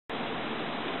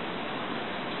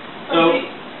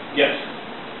Yes.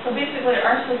 So basically,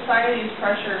 our society's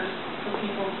pressures for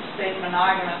people to stay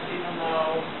monogamous, even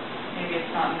though maybe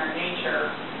it's not in our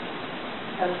nature,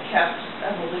 has kept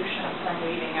evolution from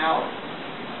weeding out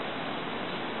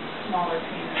smaller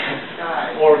penis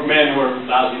guys. Or men who are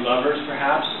lousy lovers,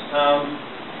 perhaps.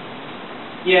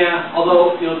 Yeah,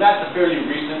 although that's a fairly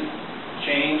recent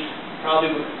change.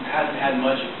 Probably hasn't had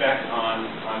much effect on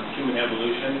human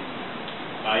evolution.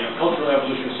 Cultural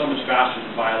evolution is so much faster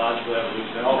than biological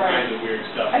evolution, and all kinds of weird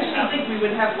stuff. I just think we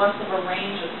would have less of a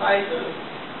range of sizes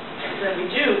than we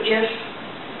do if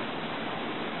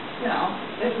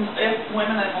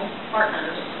women had multiple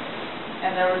partners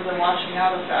and there was a washing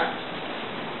out effect.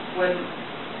 Would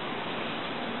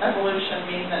evolution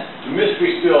mean that the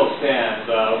mystery still stands?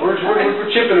 We're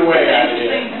chipping away at it.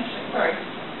 Interesting. Sorry.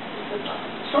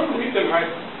 Some recent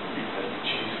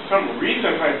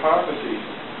hypotheses,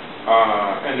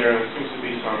 and there seems to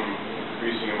be some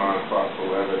increasing amount of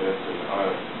thoughtful evidence and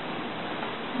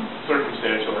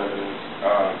circumstantial evidence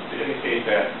to indicate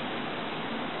that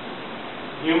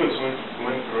humans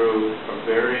went through a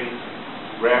very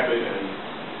rapid and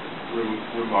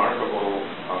remarkable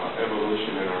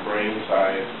evolution in our brain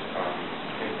size,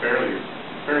 and fairly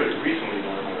recently in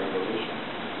our evolution,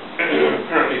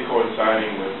 currently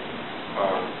coinciding with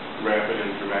rapid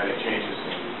and dramatic changes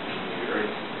in the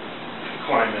Earth's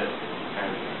climate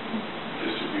and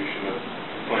distribution of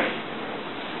plants.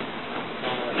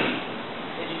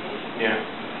 Yeah.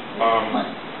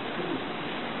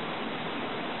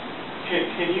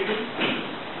 Can you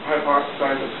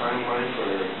hypothesize a timeline for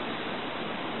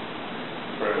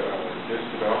this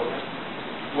development?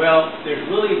 Well, there's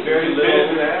really very little.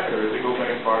 Is it that, or does it go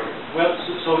back farther? Well,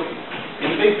 so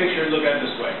in the big picture, look at it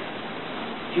this way.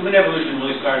 Human evolution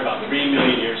really started about 3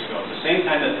 million years ago, at the same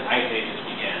time that the ice ages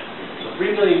began. So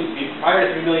prior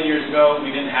to 3 million years ago,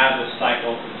 we didn't have these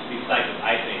cycle of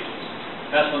ice ages.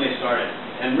 That's when they started,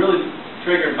 and really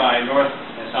triggered by North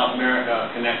and South America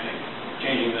connecting,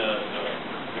 changing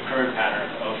the current pattern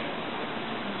of the ocean.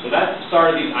 So that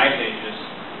started these ice ages,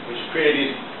 which created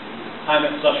these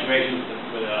climate fluctuations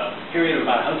with a period of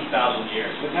about 100,000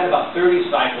 years. We've had about 30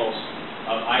 cycles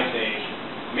of ice age,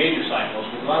 major cycles,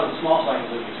 with a lot of small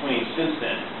cycles in between since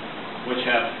then, which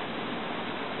have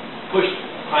pushed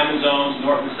climate zones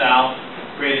north and south,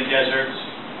 created deserts,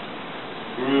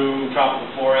 grew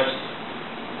tropical forests,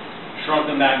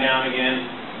 shrunk them back down again,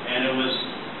 and it was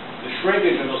the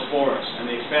shrinkage of those forests and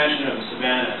the expansion of the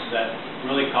savannas that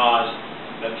really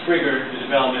triggered the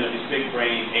development of these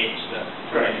big-brained apes that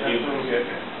turned into humans.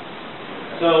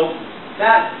 So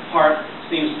that part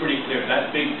seems pretty clear, that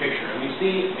big picture. And we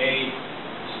see a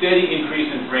steady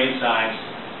increase in brain size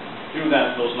through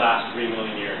those last 3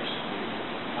 million years.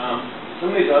 Some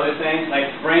of these other things, like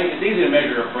brain, it's easy to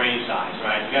measure a brain size,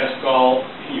 right? You got a skull,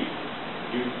 you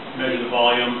measure the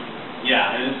volume,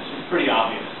 yeah, and it's pretty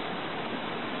obvious.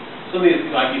 Some of these,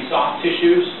 like these soft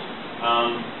tissues,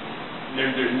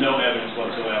 there's no evidence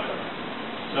whatsoever.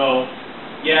 So,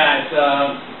 yeah,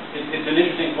 it's an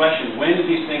interesting question. When did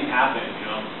these things happen?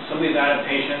 Some of these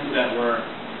adaptations that were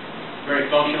very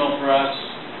functional for us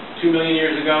 2 million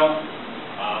years ago,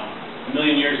 a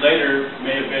million years later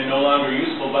may have been no longer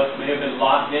useful, but may have been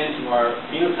locked into our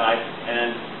phenotype,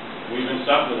 and we've been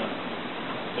stuck with them.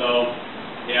 So,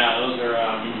 yeah, those are.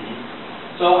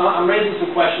 So I'm raising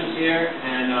some questions here,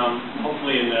 and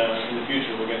hopefully in the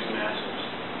future we'll get some answers.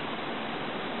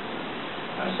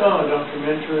 I saw a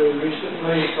documentary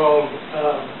recently called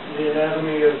The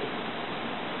Anatomy of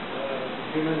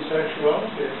Human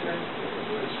Sexuality, I think is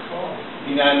what it's called.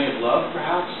 The Anatomy of Love,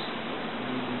 perhaps?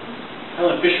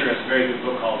 Helen Fisher has a very good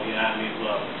book called The Anatomy of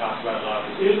Love. It talks about a lot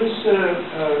of It these was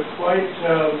quite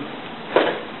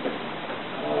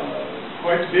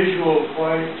visual,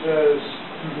 quite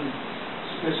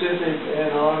specific,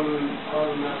 and on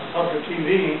public TV,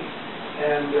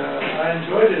 and I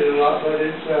enjoyed it a lot, but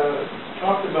it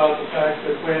talked about the fact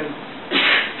that when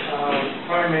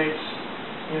primates,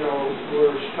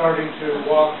 were starting to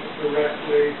walk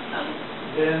directly,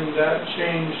 then that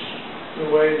changed the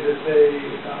way that they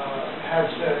had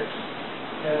sex,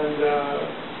 and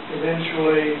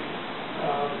eventually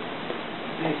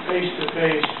the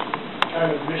face-to-face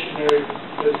kind of missionary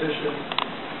position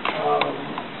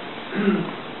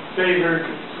favored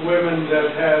women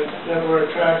that had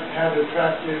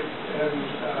attractive and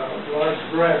large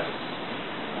breasts.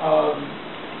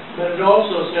 But it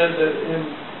also said that in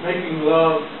making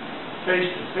love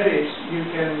face-to-face, you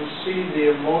can see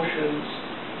the emotions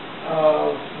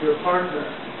of your partner,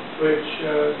 which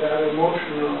that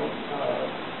emotional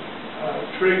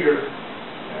trigger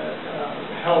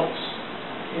helps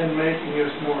in making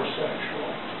us more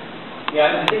sexual.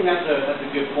 Yeah, I think that's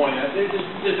a good point. There's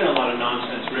been a lot of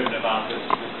nonsense written about this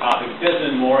topic.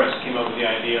 Desmond Morris came up with the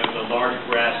idea of the large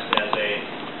breast as a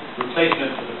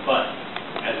replacement for the butt,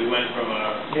 as we went from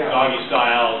a doggy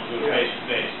style to a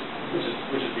face-to-face,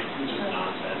 which is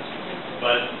nonsense.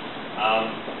 But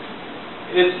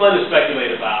it's fun to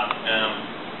speculate about.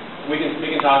 We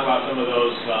can talk about some of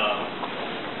those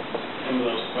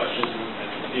questions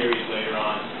and theories later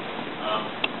on.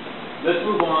 Let's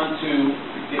move on to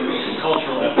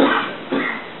cultural evolution.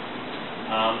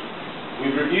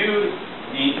 We've reviewed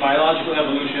the biological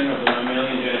evolution of the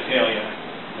mammalian genitalia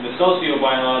and the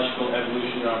sociobiological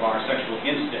evolution of our sexual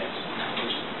instincts,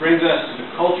 which brings us to the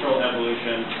cultural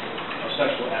evolution of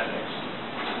sexual ethics.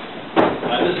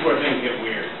 This is where things get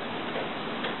weird.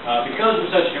 Because we're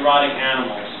such erotic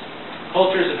animals,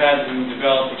 cultures have had to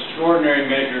develop extraordinary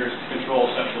measures to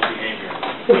control sexual behavior.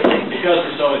 Because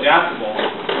we're so adaptable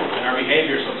and our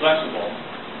behavior is so flexible,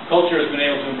 culture has been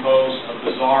able to impose a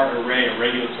bizarre array of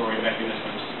regulatory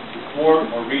mechanisms to thwart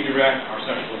or redirect our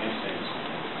sexual instincts.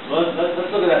 So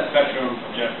let's look at that spectrum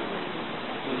objectively.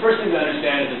 So the first thing to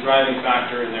understand is the driving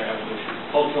factor in their evolution,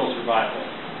 cultural survival.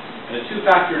 And the two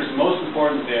factors most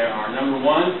important there are, number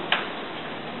one,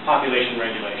 population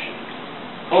regulation.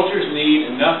 Cultures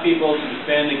need enough people to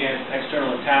defend against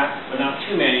external attack, but not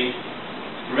too many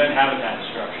to prevent habitat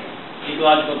destruction.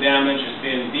 Ecological damage has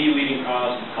been the leading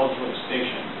cause of cultural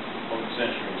extinction over the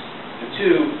centuries. And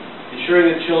two,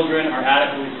 ensuring that children are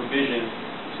adequately provisioned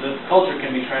so that the culture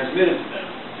can be transmitted to them.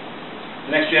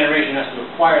 The next generation has to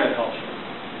acquire the culture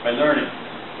by learning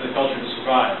for the culture to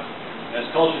survive. And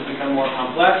as cultures become more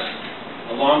complex,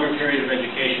 a longer period of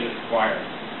education is required.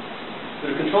 So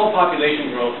to control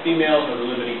population growth, females are the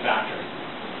limiting factor.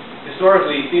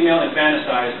 Historically, female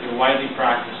infanticide has been widely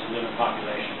practiced to limit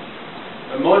population.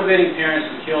 But motivating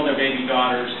parents to kill their baby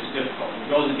daughters is difficult. It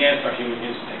goes against our human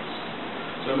instincts.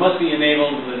 So it must be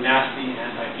enabled with a nasty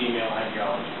anti-female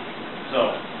ideology.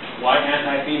 So, why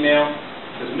anti-female?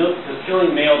 Because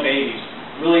killing male babies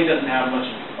really doesn't have much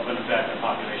of an effect on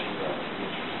population growth.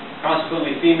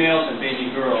 Consequently, females and baby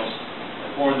girls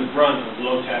have borne the brunt of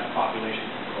low-tech population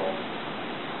control.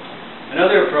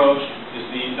 Another approach is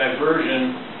the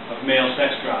diversion of male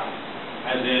sex drive,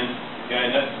 as in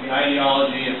the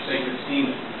ideology of sacred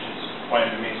semen, which is quite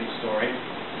an amazing story.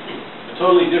 A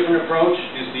totally different approach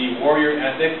is the warrior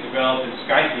ethic developed in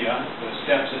Scythia, the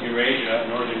steppes of Eurasia,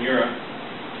 Northern Europe.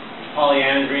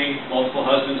 Polyandry, multiple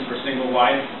husbands for a single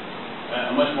wife,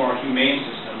 a much more humane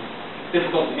system.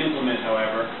 Difficult to implement,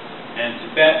 however, and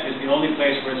Tibet is the only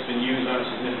place where it's been used on a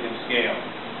significant scale.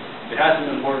 It has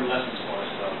some important lessons for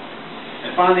us, though.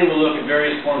 And finally, we'll look at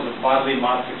various forms of bodily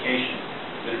modification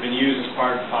that have been used as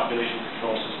part of the population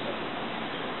control system.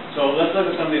 So let's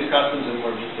look at some of these customs in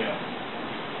more detail.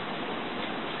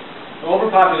 So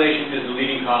overpopulation is the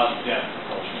leading cause of death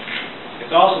for culture. It's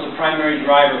also the primary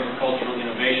driver for cultural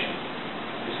innovation.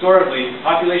 Historically,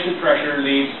 population pressure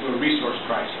leads to a resource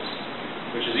crisis,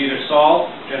 which is either solved,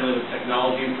 generally with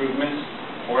technology improvements,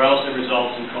 or else it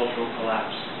results in cultural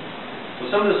collapse.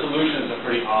 So some of the solutions are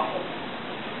pretty awful.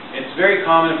 It's very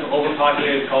common for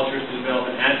overpopulated cultures to develop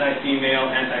an anti-female,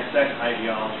 anti-sex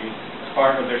ideology as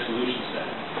part of their solution set.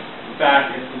 In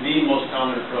fact, it's the most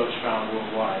common approach found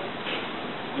worldwide.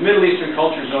 The Middle Eastern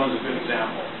culture zone is a good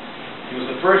example. It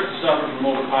was the first to suffer from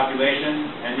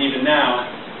overpopulation, and even now,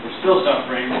 we're still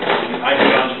suffering from the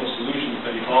ideological solutions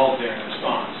that evolved there in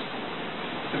response.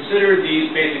 Consider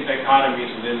these basic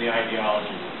dichotomies within the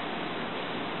ideology.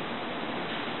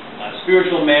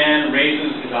 Spiritual man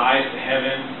raises his eyes to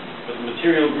heaven, but the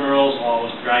material girls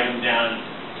always drag him down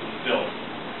to the filth.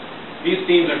 These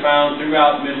themes are found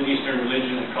throughout Middle Eastern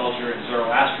religion and culture in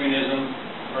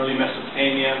Zoroastrianism, early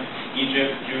Mesopotamia,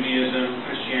 Egypt, Judaism,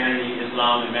 Christianity,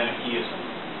 Islam, and Manichaeism.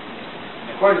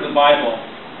 According to the Bible,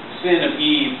 the sin of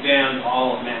Eve damned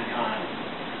all of mankind,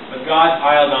 but God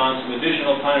piled on some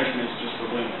additional punishments just for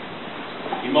women.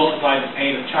 He multiplied the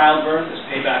pain of childbirth as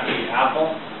payback for the apple,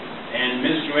 and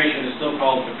menstruation is still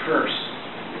called the curse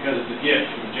because it's a gift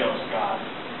from a jealous God.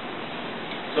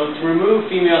 So to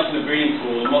remove females from the breeding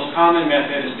pool, the most common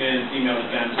method has been female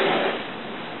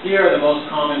infanticide. Here are the most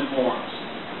common forms,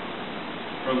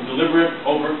 from deliberate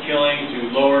overkilling to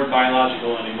lowered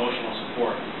biological and emotional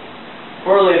support.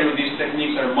 Correlated with these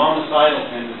techniques are momicidal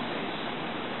tendencies.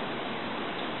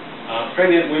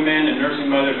 Pregnant women and nursing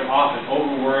mothers are often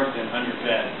overworked and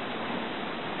underfed.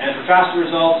 And for faster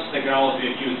results, they can always be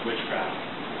accused of witchcraft.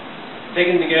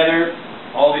 Taken together,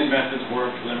 all these methods work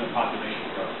to limit population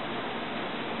growth.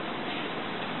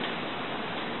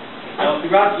 Now,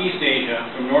 throughout East Asia,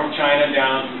 from North China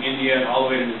down to India and all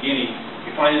the way to New Guinea,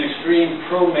 you find an extreme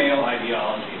pro-male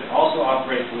ideology that also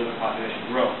operates to limit population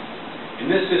In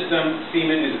this system,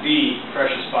 semen is the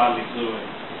precious bodily fluid,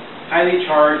 highly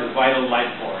charged with vital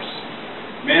life force.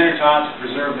 Men are taught to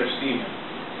preserve their semen.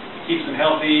 It keeps them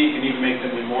healthy and even make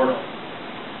them immortal.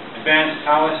 Advanced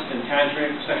Taoist and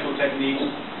Tantric sexual techniques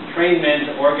train men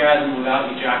to orgasm without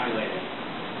ejaculating.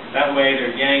 That way,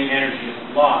 their yang energy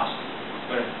isn't lost,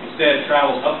 but instead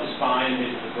travels up the spine and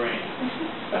into the brain.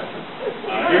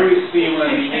 Here we see one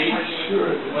of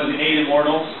the eight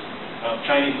immortals of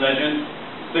Chinese legend.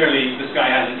 Clearly, this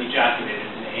guy hasn't ejaculated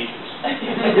in ages.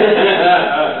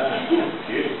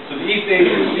 So the East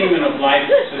Asian semen of life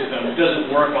system doesn't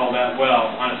work all that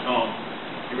well on its own.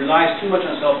 It relies too much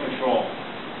on self-control.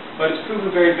 But it's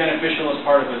proven very beneficial as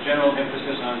part of a general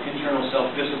emphasis on internal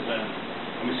self-discipline.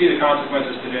 And we see the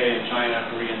consequences today in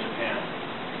China, Korea, and Japan.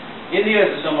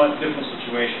 India is a somewhat different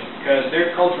situation because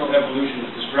their cultural evolution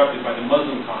was disrupted by the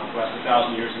Muslim conquest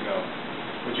 1,000 years ago,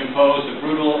 which imposed a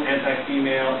brutal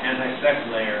anti-female, anti-sex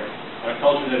layer on a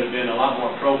culture that had been a lot more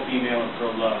pro-female and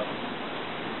pro-love.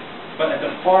 But at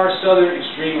the far southern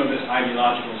extreme of this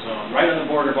ideological zone, right on the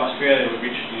border of Australia, we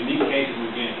reach a unique case of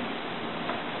Guinea.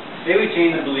 They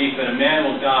retain the belief that a man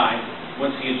will die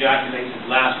once he ejaculates his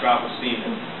last drop of semen,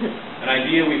 an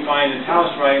idea we find in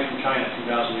Taoist writings from China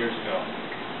 2,000 years ago.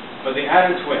 But they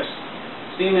add a twist.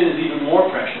 Semen is even more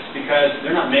precious because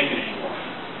they're not making it anymore.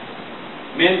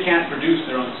 Men can't produce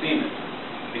their own semen.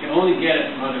 They can only get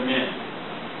it from other men.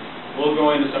 We'll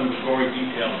go into some gory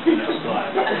details in the next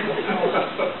slide. It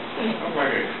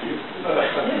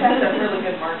has a really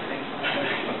good marketing.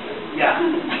 Yeah.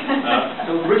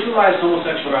 So ritualized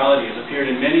homosexuality has appeared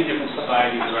in many different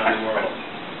societies around the world,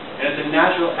 and it's a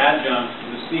natural adjunct to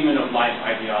the semen of life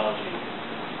ideology.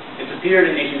 It's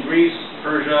appeared in ancient Greece,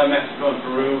 Persia, Mexico, and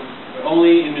Peru, but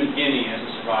only in New Guinea has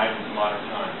it survived into modern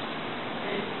times.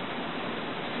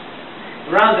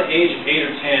 Around the age of 8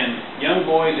 or 10, young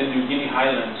boys in New Guinea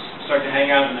highlands start to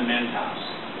hang out in the men's house.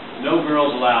 No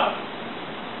girls allowed.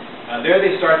 There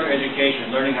they start their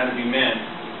education, learning how to be men,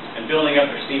 and building up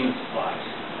their semen supplies.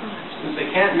 Since they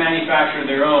can't manufacture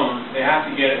their own, they have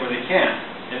to get it where they can.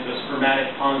 It's a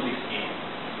spermatic Ponzi scheme.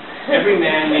 Every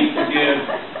man needs to give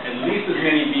at least as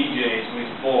many BJs when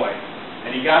he's a boy,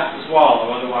 and he got to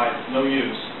swallow, otherwise no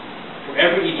use, for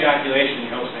every ejaculation he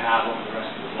hopes to have over the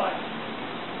rest of his life.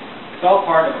 It's all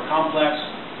part of a complex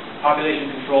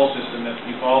population control system that's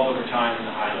evolved over time in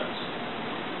the highlands.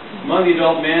 Among the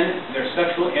adult men, their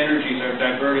sexual energies are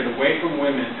diverted away from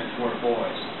women and toward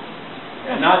boys.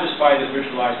 And not just by this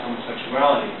ritualized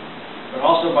homosexuality, but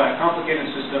also by a complicated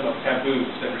system of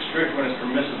taboos that restrict when it's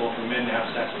permissible for men to have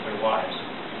sex with their wives.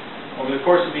 Over the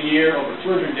course of a year, over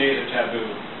 200 days are taboo.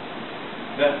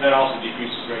 That also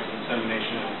decreases rates of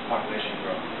insemination and population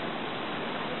growth.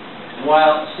 And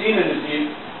while semen is the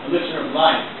elixir of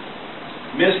life,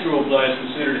 menstrual blood is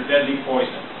considered a deadly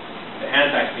poison, the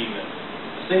anti-semen.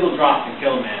 A single drop can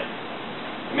kill a man.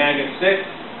 If a man gets sick,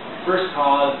 the first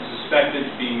cause is suspected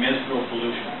to be menstrual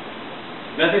pollution.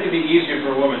 Nothing could be easier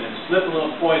for a woman than to slip a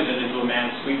little poison into a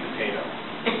man's sweet potato.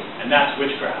 And that's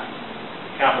witchcraft.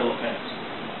 Capital offense.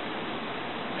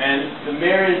 And the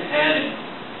Marin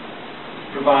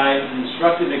Annan provide an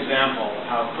instructive example of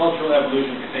how cultural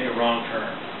evolution can take a wrong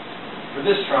turn. For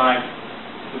this tribe,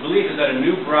 the belief is that a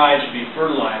new bride should be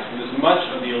fertilized with as much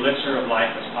of the elixir of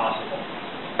life as possible.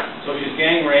 So she's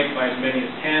gang raped by as many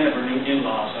as 10 of her new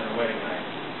in-laws on her wedding night.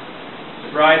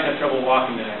 The brides have trouble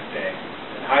walking the next day.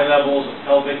 High levels of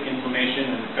pelvic inflammation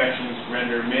and infections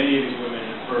render many of these women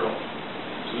infertile.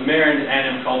 So the Marin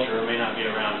Annan culture may not be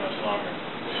around much longer.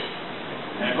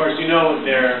 And of course, you know what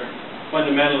their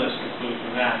fundamentalists conclude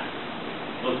from that.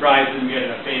 Those brides didn't get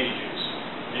enough baby juice.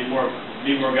 Need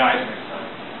more guys next time.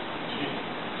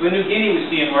 So in New Guinea,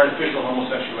 we see an artificial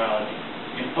homosexuality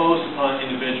imposed upon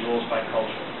individuals by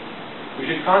culture. We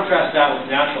should contrast that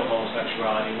with natural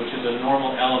homosexuality, which is a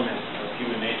normal element of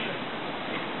human nature.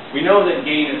 We know that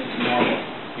gayness is normal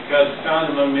because it's found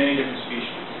among many different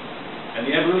species, and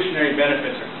the evolutionary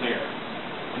benefits are clear.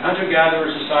 In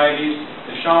hunter-gatherer societies,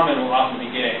 the shaman will often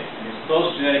be gay, and his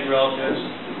close genetic relatives,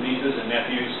 nieces and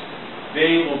nephews,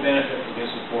 they will benefit from his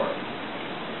support.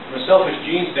 From a selfish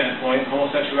gene standpoint,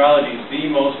 homosexuality is the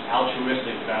most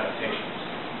altruistic of adaptations.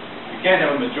 You can't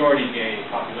have a majority gay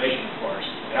population, of course.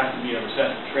 It has to be a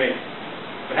recessive trait.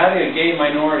 But having a gay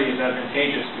minority is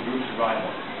advantageous to group survival.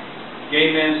 Gay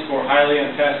men score highly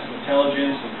on tests of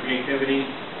intelligence and creativity,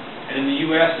 and in the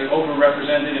U.S. they're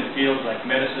overrepresented in fields like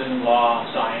medicine, law,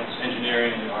 science,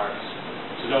 engineering, and the arts.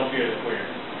 So don't fear the queer.